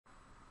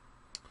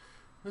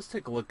Let's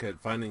take a look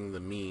at finding the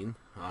mean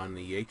on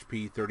the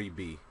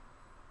HP-30B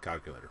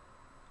calculator.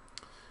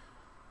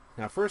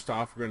 Now first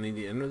off, we're going to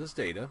need to enter this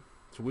data.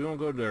 So we want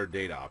to go to our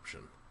data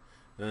option.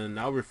 And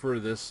I'll refer to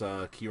this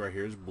key right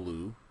here as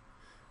blue.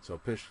 So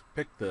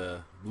pick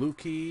the blue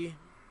key,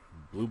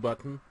 blue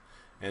button,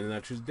 and then I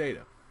choose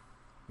data.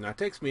 Now it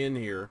takes me in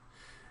here.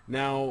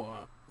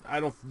 Now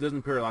it doesn't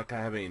appear like I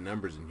have any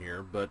numbers in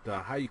here, but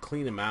how you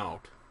clean them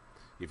out,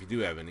 if you do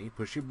have any,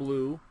 push your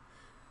blue,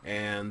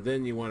 and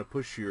then you want to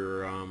push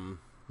your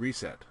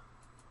reset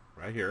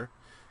right here.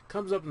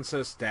 Comes up and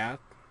says stat.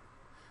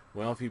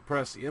 Well, if you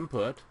press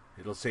input,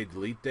 it'll say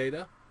delete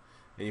data,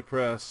 and you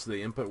press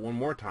the input one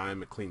more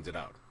time, it cleans it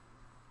out.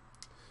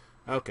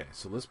 Okay,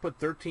 so let's put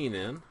 13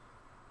 in,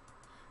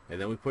 and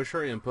then we push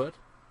our input,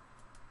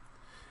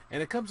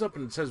 and it comes up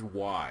and it says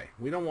Y.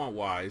 We don't want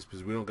Y's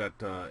because we don't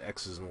got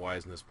X's and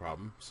Y's in this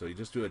problem, so you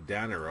just do a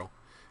down arrow,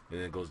 and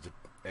then it goes to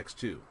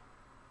X2.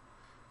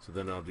 So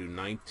then I'll do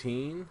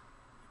 19,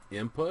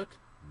 input,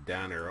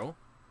 down arrow,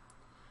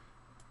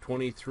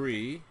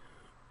 23,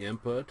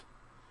 input,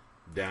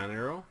 down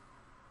arrow,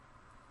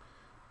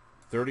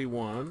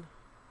 31,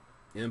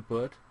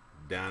 input,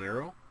 down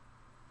arrow,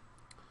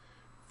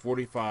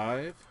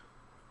 45,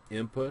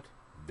 input,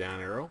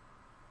 down arrow,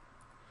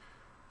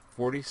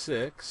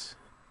 46,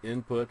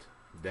 input,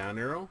 down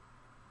arrow,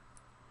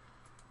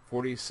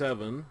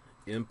 47,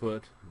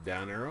 input,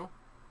 down arrow,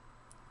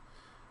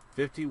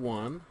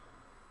 51,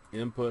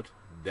 input,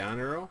 down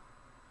arrow,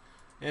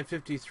 and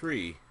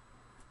 53,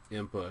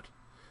 input.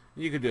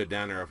 You could do a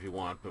down arrow if you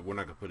want, but we're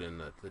not going to put in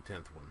the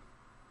 10th one.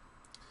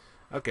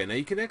 Okay, now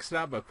you can exit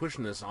out by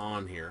pushing this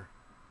on here.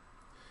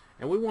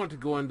 And we want to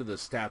go into the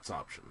stats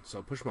option. So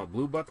I'll push my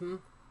blue button,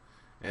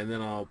 and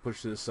then I'll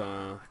push this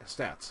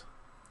stats.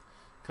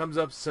 Comes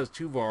up, says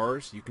 2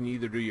 vars. You can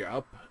either do your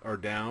up or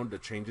down to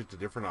change it to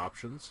different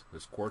options.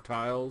 There's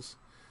quartiles,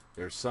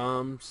 there's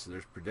sums,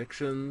 there's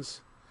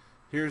predictions.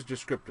 Here's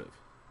descriptive.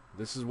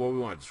 This is what we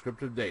want,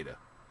 descriptive data.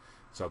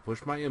 So I'll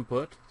push my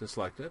input to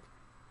select it.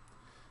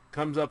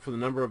 Comes up for the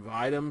number of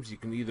items. You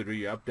can either do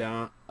your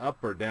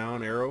up or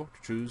down arrow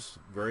to choose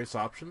various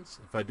options.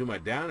 If I do my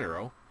down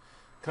arrow,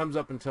 comes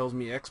up and tells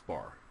me X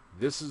bar.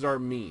 This is our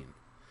mean,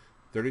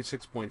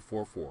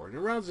 36.44, and it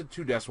rounds to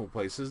 2 decimal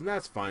places, and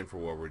that's fine for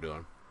what we're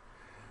doing.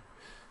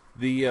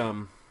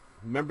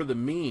 Remember the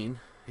mean,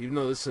 even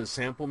though this is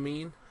sample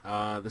mean,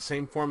 the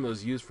same formula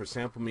is used for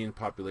sample mean,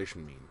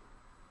 population mean.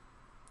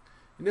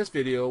 In this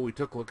video, we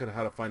took a look at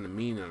how to find the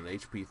mean on an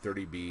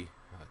HP-30B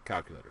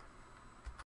calculator.